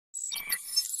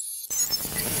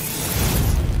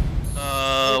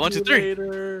go. 1, 2,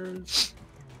 3.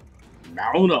 No.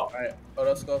 Alright,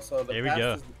 let's go. So the Here we fast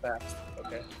go. is the fast.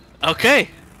 Okay. Okay.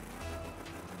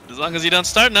 As long as you don't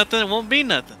start nothing, it won't be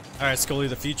nothing. All right, Scully,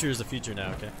 the future is the future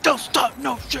now. Okay. Don't start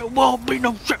no shit, won't be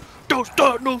no shit. Don't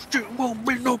start no shit, won't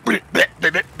be no bleh, bleh,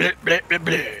 bleh, bleh, bleh, bleh,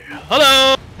 bleh.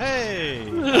 Hello. Hey,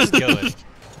 how's it going?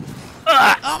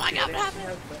 Ah! Oh my God! What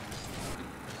happened?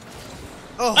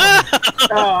 Oh,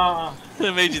 Ah.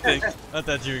 It made you think. I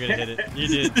thought you were gonna hit it. You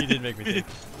did. You did make me think.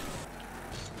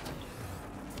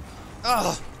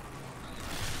 Oh,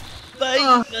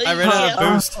 I ran out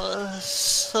of boost.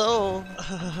 So.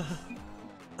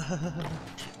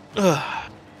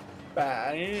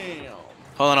 Bam.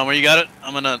 Hold on, where you got it?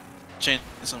 I'm gonna change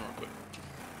something real quick.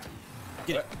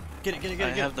 Get it! Get it! Get it! I Get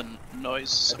it! have the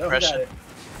noise I don't got suppression. it.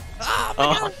 Oh my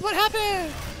God! What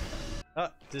happened? Oh,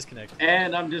 disconnect.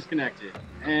 And I'm disconnected.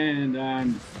 And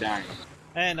I'm dying.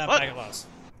 And I'm What? back at loss.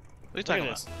 What are you talking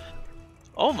Look at about?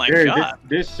 Oh my Dude, god.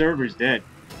 this server's dead.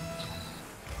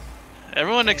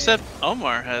 Everyone except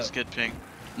Omar has good ping.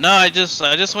 No, I just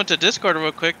went to Discord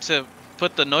real quick to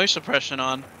put the noise suppression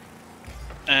on,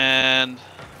 and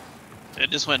it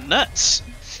just went nuts.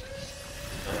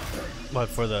 What,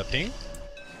 for the ping?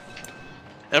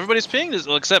 Everybody's ping is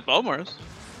well, except Omar's.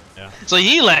 Yeah. So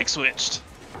he lag switched.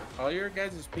 All your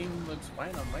guys' ping looks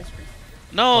fine on my screen.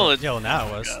 No, Well, it, yo, now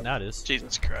it was. God. Now it is.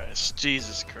 Jesus Christ,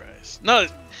 Jesus Christ. No,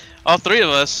 all three of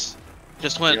us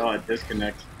just went God,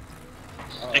 disconnect.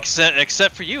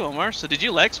 except for you, Omar. So did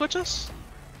you lag switch us?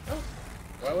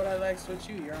 Why would I like switch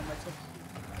you? You're on my team.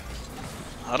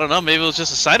 I don't know. Maybe it was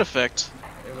just a side effect.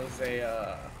 It was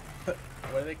a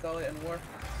what do they call it in war?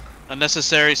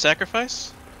 Unnecessary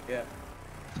sacrifice. Yeah.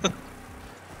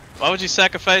 Why would you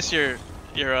sacrifice your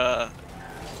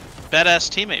badass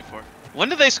teammate for? When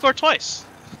did they score twice?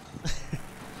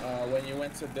 When you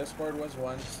went to Discord was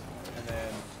once, and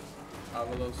then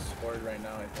Avalos scored right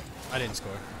now. I think. I didn't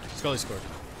score. Scully scored.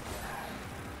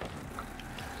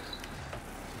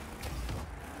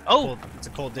 Oh, It's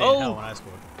a cold day Oh. in hell when I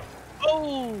scored.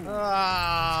 oh,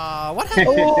 Ah, what happened?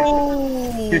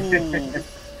 oh,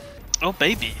 oh,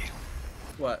 baby!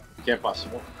 What? Que passou?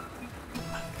 Oh,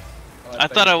 I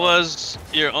thought I you was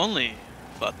your only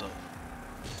vato.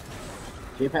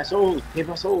 Que passou? Que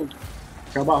passou?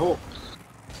 Trabalhou.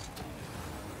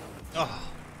 Oh.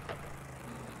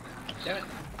 Damn it.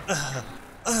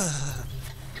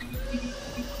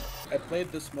 I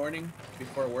played this morning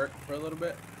before work for a little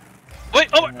bit. Wait,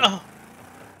 oh,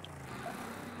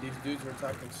 These dudes were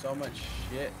talking so much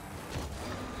shit.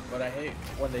 But I hate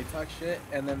when they talk shit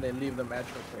and then they leave the match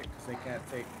real quick because they can't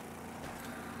take,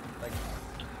 like,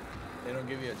 they don't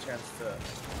give you a chance to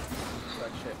talk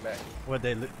shit back. What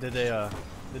did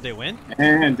they win?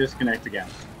 And disconnect again.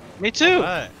 me too. All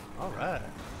right. All right.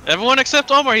 Everyone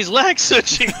except Omar, he's lag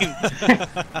switching.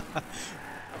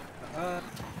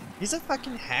 He's a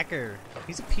fucking hacker.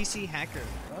 He's a PC hacker.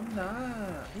 I'm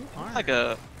not. You aren't. Like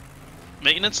a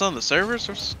maintenance on the servers,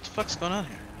 or what the fuck's going on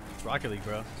here? It's Rocket League,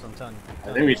 bro. So I'm telling you.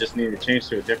 I think we just need to change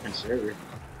to a different server.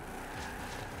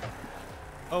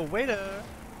 Oh, waiter.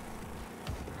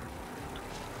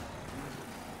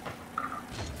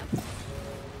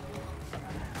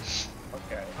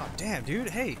 Okay. Oh, damn, dude.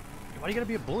 Hey, why you gotta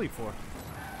be a bully for?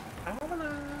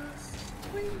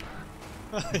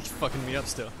 He's fucking me up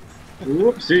still.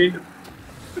 Whoopsie.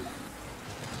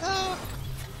 I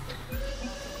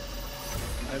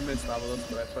missed Avalos,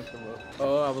 but I fucked him up.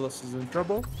 Oh, Avalos is in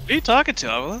trouble. Who are you talking to,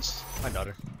 Avalos? My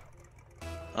daughter.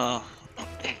 Oh,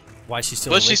 Why she's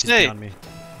still What'd she awake is say? beyond me.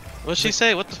 what'd she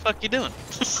say? What the fuck you doing?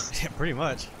 Yeah, pretty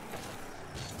much.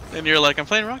 And you're like, I'm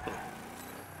playing Rocket League.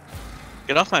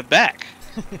 Get off my back.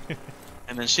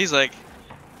 And then she's like,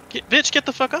 bitch, get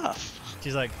the fuck off.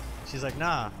 She's like,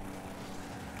 nah.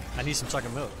 I need some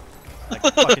chocolate milk. Like,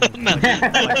 fucking,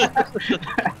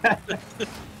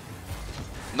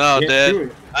 No, Get Dad, to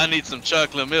it. I need some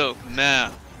chocolate milk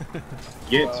now.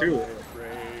 Get to it.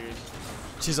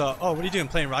 she's oh, what are you doing?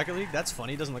 Playing Rocket League? That's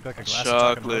funny. Doesn't look like a glass of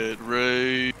chocolate milk. Chocolate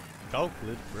rain.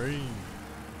 Chocolate rain.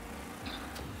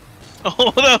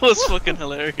 Oh, that was fucking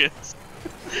hilarious.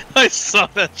 I saw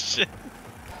that shit.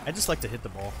 I just like to hit the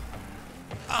ball.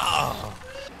 Oh.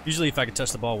 Usually, if I could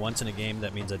touch the ball once in a game,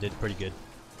 that means I did pretty good.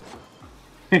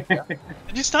 Did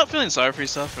you stop feeling sorry for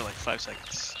yourself for like 5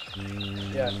 seconds?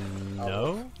 Yeah.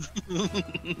 No.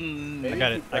 Maybe I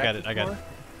got if it, you I got it, practiced I got more it.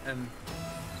 And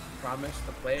promised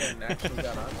to play and actually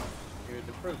got on, you would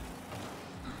improve.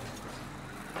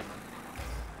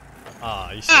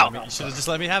 Ah, you Ow! should have just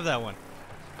let me have that one.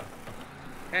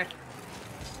 Eh.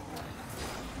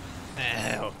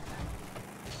 Ow.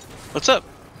 What's up?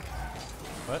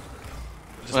 What?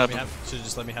 What Should have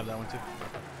just let me have that one too.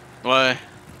 Why?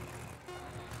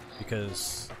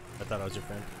 because I thought I was your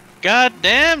friend. God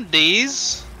damn,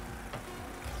 D's.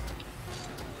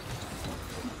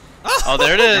 Oh,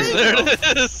 there it is. There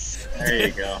it is. There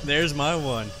you go. There's my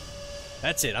one.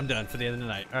 That's it. I'm done for the end of the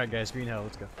night. All right, guys. Green hell.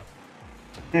 Let's go.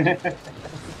 Yeah,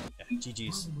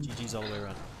 GG's. GG's all the way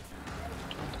around.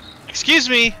 Excuse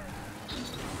me.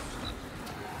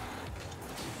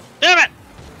 Damn it!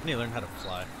 I need to learn how to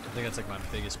fly. I think that's like my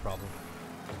biggest problem.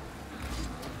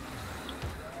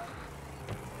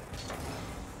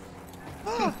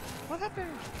 Ah, what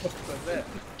happened? What's that?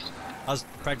 I was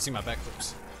practicing my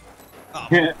backflips. Oh,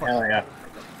 Hell yeah.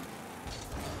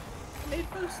 Hey,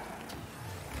 boost.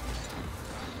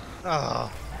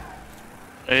 oh.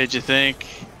 What did you think?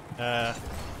 Yeah,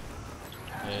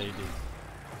 you did.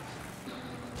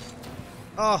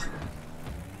 Oh.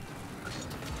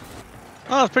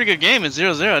 Oh, it's a pretty good game. It's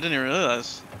 0-0. I didn't even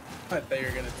realize. I thought you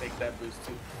were gonna take that boost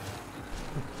too.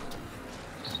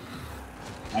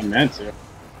 I meant to.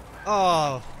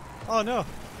 Oh. Oh no.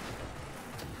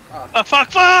 Oh,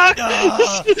 fuck! Fuck!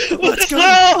 Let's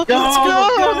go!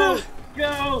 go! Go!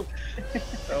 Go!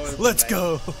 Let's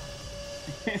go!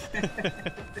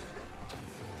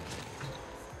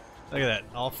 Look at that.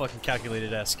 All fucking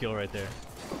calculated ass skill right there.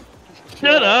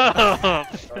 Shut up!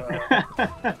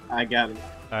 I got it.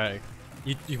 Alright.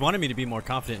 You wanted me to be more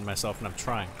confident in myself, and I'm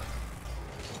trying.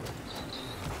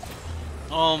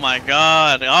 Oh my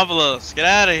god, Avalos, get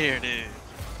out of here, dude.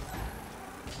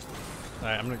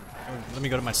 Alright, I'm gonna let me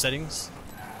go to my settings.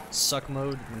 Suck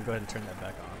mode. I'm gonna go ahead and turn that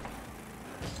back on.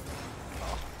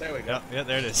 There we go. Yeah,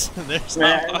 there it is. there's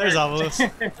Yeah, there's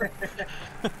Avalos.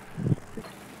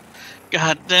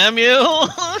 God damn you!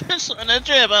 Just wanna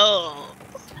dribble.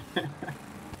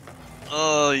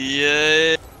 Oh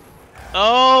yeah.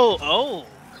 Oh.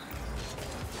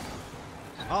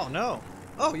 Oh no.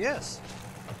 Oh yes.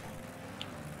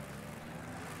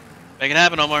 Make it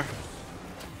happen, Omar.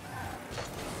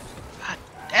 God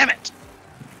damn it!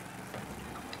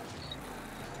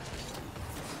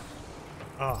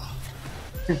 Oh.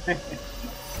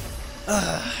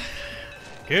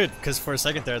 Good, because for a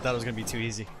second there I thought it was gonna be too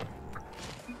easy.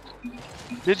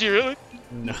 Did you really?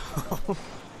 No.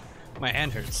 My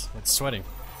hand hurts. It's sweating.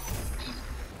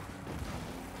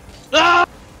 Ah!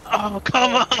 Oh,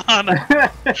 come on!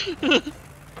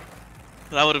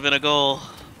 That would have been a goal.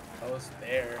 I was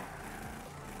there.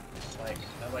 Like,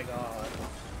 oh my god.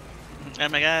 Oh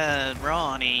my god,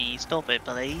 Ronnie, stop it,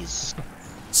 please.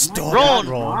 Stop Ron! it,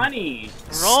 Ron. Ronnie!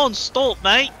 Ron, stop,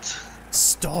 mate!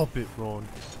 Stop it, Ron.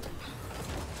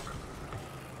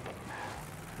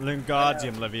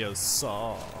 Lingardium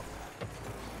Leviosa.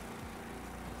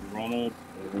 Ronald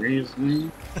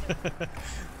Reason.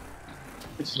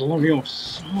 It's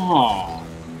Leviosa.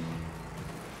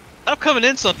 I'm coming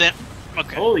in so damn.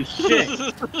 Okay. Holy shit.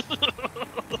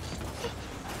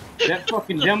 That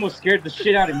fucking demo scared the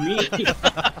shit out of me.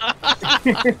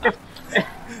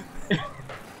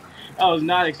 I was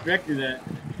not expecting that.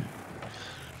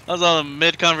 I was on a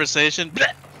mid-conversation.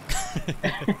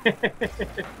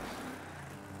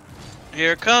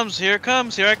 Here it comes, here it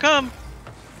comes, here I come.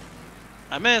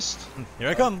 I missed. Here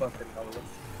I come.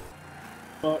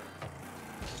 Fuck.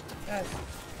 Yes.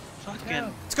 Fucking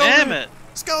Let's go, damn man. it.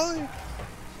 Let's go.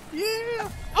 Yeah.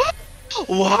 What?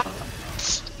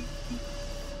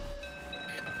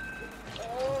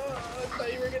 Oh, I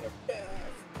thought you were gonna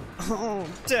pass. Oh,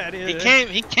 daddy.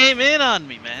 He came in on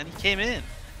me, man. He came in.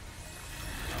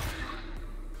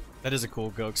 That is a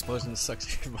cool go. Explosion sucks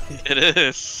everybody. It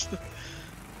is.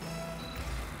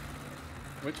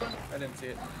 Which one? I didn't see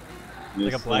it.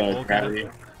 Like a This, black hole kind of gravity,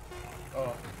 thing.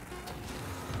 Oh.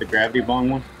 the gravity bomb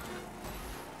one.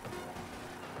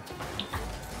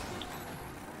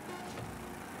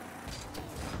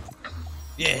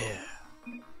 Yeah.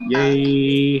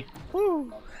 Yay!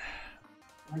 Woo.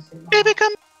 Baby,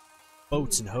 come.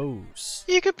 Boats and hoes.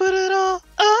 You can put it all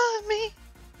on me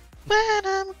when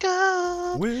I'm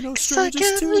gone. We're no 'Cause I strangers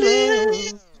can't to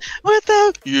live love.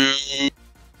 without you.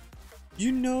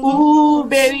 You know. Ooh,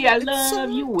 baby, I love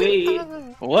you way.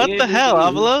 What Yeah, the hell,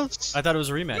 baby. Avalos? I thought it was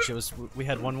a rematch. It was we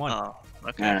had 1-1. Oh,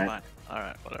 okay, Alright. fine.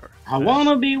 Alright, whatever. I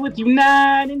wanna be with you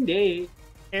night and day.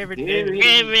 Every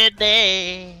day. Every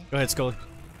day. Go ahead, Scully.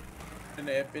 And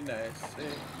it'd be nice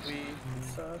if we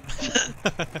suck.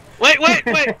 Wait.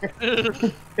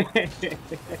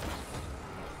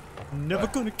 Never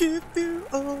gonna give you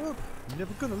up.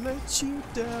 Never gonna let you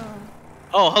down.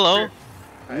 Oh, hello.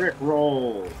 Rick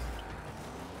roll.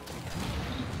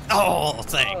 Oh,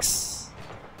 thanks.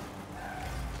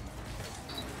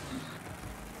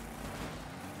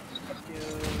 Fuck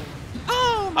you.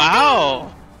 Oh my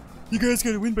Ow. You guys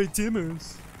gotta win by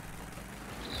demos.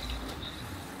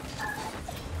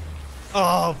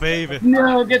 Oh, baby.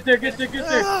 No, get there, get there, get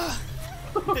there.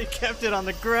 They kept it on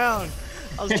the ground.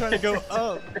 I was trying to go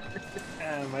up.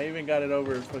 Damn, I even got it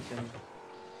over fucking.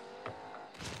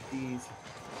 Jeez.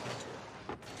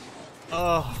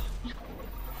 Oh.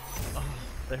 Oh,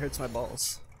 that hurts my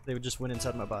balls. They would just went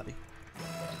inside my body.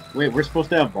 Wait, we're supposed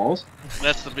to have balls?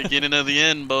 That's the beginning of the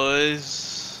end,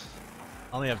 boys.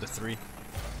 I only have the 3.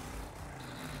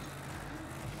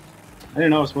 I didn't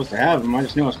know I was supposed to have them. I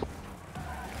just knew I was.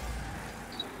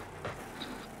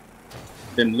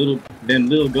 Them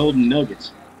little golden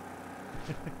nuggets.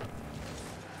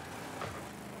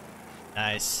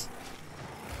 Nice.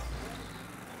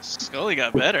 Scully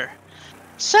got better.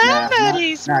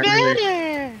 Somebody's not better.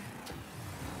 Really.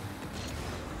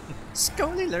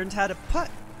 Scully learned how to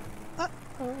putt.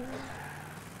 Uh-oh.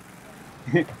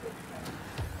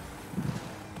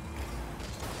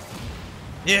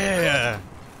 Yeah.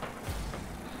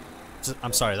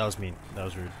 I'm sorry, that was mean. That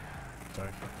was rude. Sorry.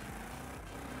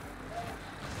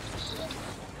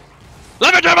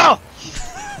 Let me dribble!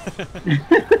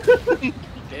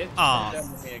 Aw,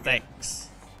 thanks.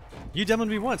 You demoed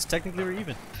me once. Technically, we're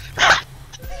even.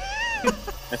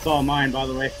 That's all mine, by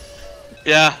the way.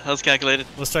 Yeah, that was calculated.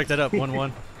 We'll strike that up.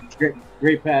 1-1.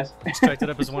 Great pass. Strike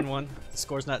that up as 1-1. The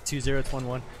score's not 2-0. It's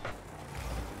 1-1.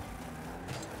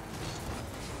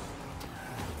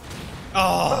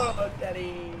 Oh,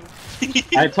 Daddy.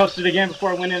 I touched it again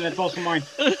before I went in. That's also mine.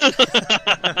 All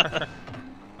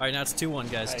right, now it's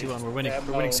 2-1, guys. 2-1. We're winning.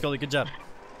 We're winning, Scully. Good job.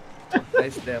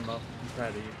 Nice demo. I'm proud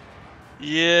of you.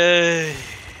 Yay.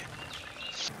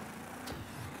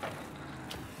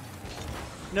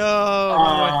 No.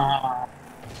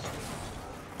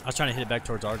 I was trying to hit it back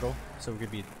towards our goal, so we could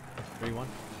be 3-1.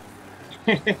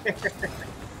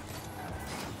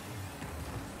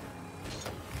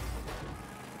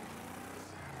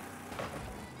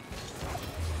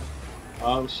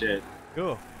 Oh shit.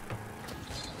 Cool.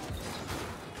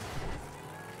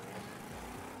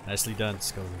 Nicely done,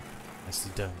 Scully.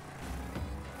 Nicely done.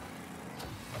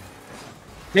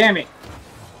 Damn it!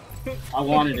 I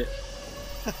wanted it.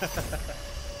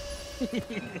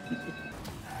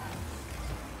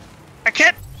 I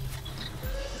can't.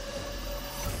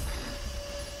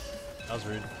 That was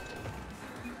rude.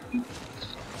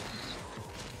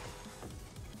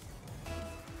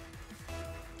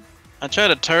 I tried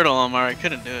to turtle him, or I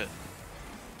couldn't do it.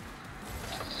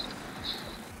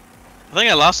 I think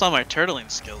I lost all my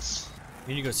turtling skills.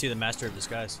 You need to go see the Master of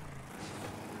Disguise.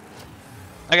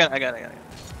 I got it.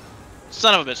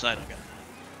 Son of a bitch, I don't got it.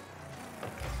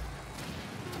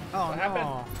 Oh, What happened?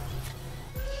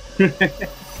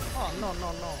 Oh, no.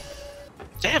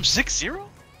 Damn, 6-0?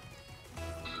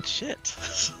 Shit.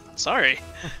 Sorry.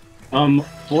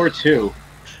 4-2.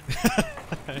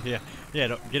 yeah,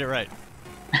 don't get it right.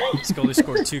 Scully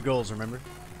scored 2 goals, remember?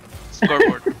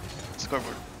 Scoreboard.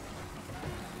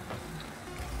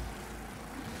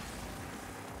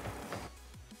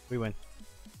 We win.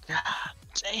 God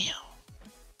damn.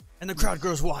 And the crowd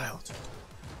grows wild.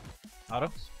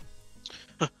 Auto?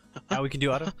 Now we can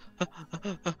do auto?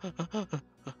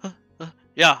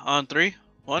 Yeah, on 3.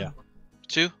 1, Yeah.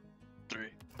 2, 3.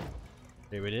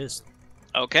 There it is.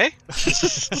 Okay.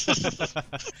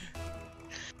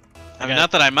 I mean,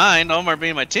 not that I mind Omar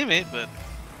being my teammate, but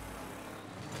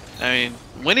I mean,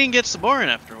 winning gets boring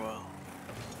after a while.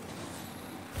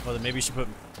 Well, then maybe you should put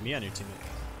me on your teammate.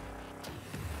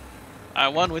 I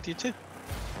won with you too.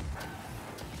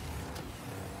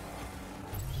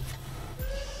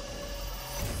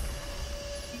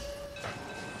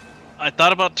 I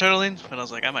thought about turtling, but I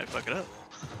was like, I might fuck it up.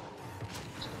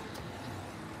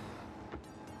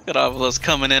 Look at all of those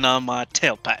coming in on my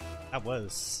tailpipe. I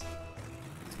was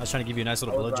trying to give you a nice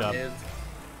little blowjob. It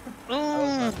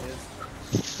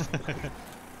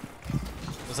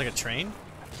was like a train?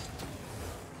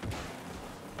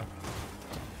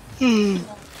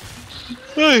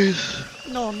 Nice.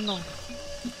 No.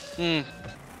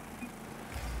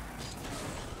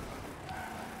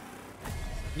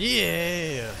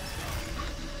 Yeah.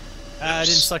 Ah, it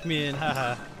didn't suck me in.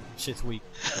 Haha. Shit's weak.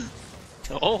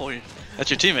 Oh,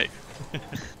 that's your teammate.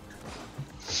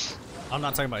 I'm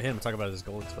not talking about him. I'm talking about his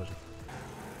goal exposure.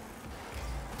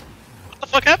 What the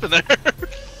fuck happened there?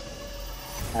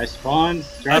 I spawned.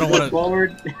 I don't wanna-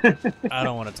 forward. I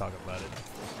don't want to talk about it.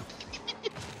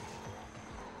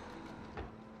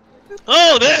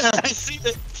 Oh, there! I see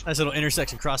it. Nice little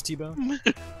intersection cross T-bone.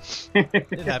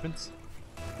 It happens.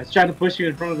 I was trying to push you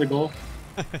in front of the goal.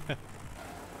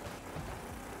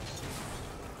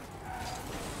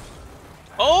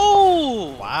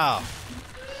 Oh! Wow.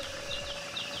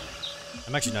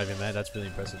 I'm actually not even mad. That's really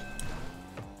impressive.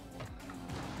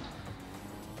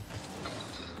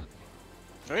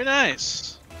 Very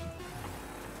nice.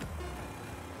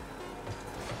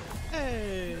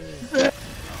 Hey.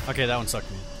 Okay, that one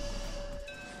sucked me.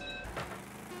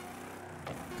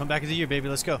 Come back into you, baby.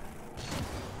 Let's go.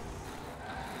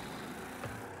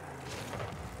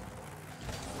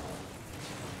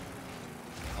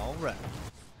 All right.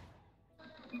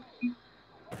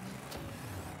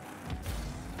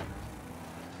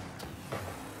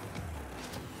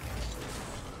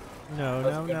 No,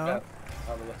 That's no, a good no. bet.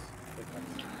 Marvelous. Good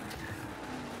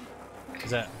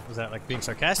bet. Was that like being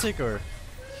sarcastic or?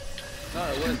 No,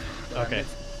 it was. But I Okay.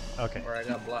 missed, Okay. or I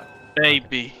got blocked.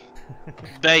 Baby.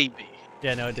 Baby.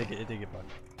 Yeah, no, it did get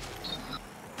bugged.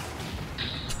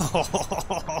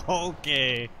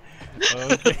 Okay.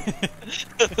 Okay.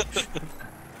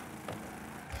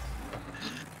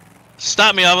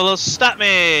 Stop me, Avalos. Stop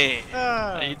me.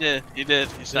 Ah. Oh, you did. You did.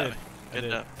 You stopped me. I Good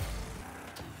did. job.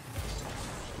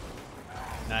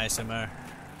 Nice, MR.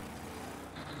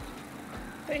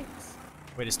 Thanks.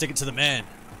 Way to stick it to the man.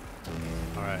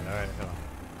 Alright, hold on.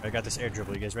 I got this air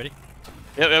dribble. You guys ready?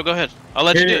 Yep, go ahead. I'll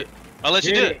let you do it. I'll let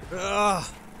you do it. Ah,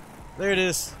 there it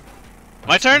is.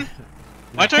 My turn?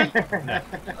 My turn? No.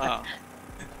 Oh.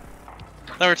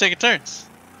 Now we're taking turns.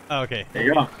 Oh, okay. There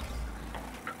you go.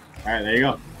 Alright, there you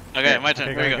go. Okay, my turn.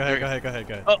 Okay, Here we go. go Here we ahead, go. go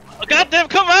ahead. Oh, goddamn,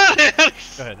 come on! Go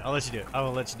ahead. I'll let you do it. I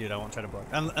will let you do it. I won't try to block.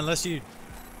 Unless you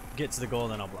get to the goal,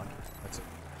 then I'll block you. That's it.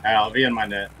 Alright, I'll be in my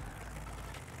net.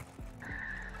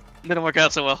 Didn't work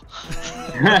out so well.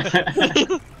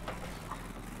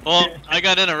 Well, I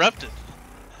got interrupted.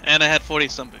 And I had 40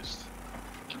 some boost.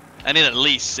 I need at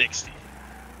least 60.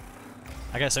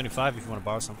 I got 75 if you want to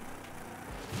borrow some.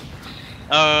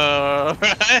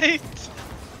 Alright.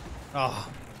 Oh.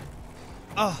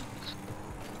 Oh.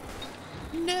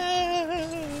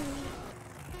 No.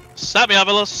 Stop me,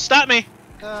 Avalos. Stop me.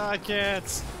 I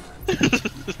can't.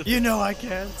 You know I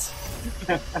can't.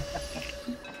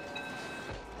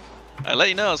 I let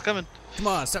you know I was coming. Come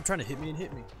on, stop trying to hit me and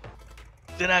hit me.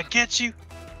 Did I get you?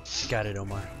 Got it,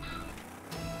 Omar.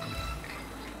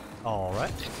 All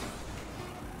right.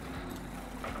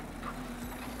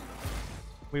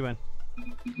 We win.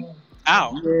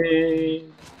 Ow. Yay.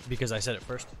 Because I said it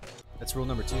first. That's rule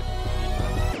number 2.